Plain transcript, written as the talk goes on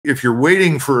If you're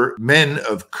waiting for men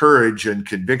of courage and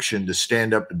conviction to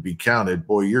stand up and be counted,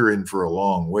 boy, you're in for a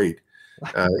long wait.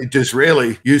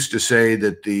 Disraeli used to say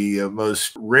that the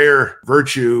most rare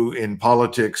virtue in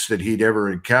politics that he'd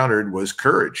ever encountered was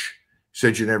courage. He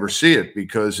said you never see it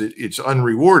because it's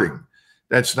unrewarding.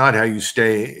 That's not how you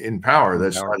stay in power.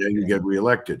 That's not how you get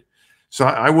reelected. So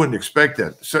I wouldn't expect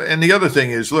that. So, and the other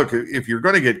thing is, look, if you're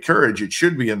going to get courage, it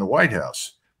should be in the White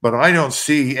House. But I don't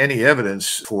see any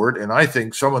evidence for it. And I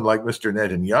think someone like Mr.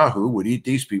 Netanyahu would eat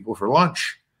these people for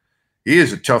lunch. He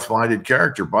is a tough-minded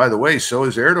character. By the way, so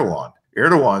is Erdogan.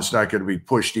 Erdogan's not going to be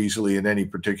pushed easily in any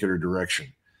particular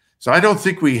direction. So I don't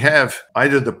think we have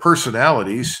either the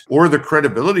personalities or the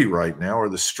credibility right now or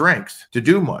the strength to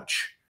do much.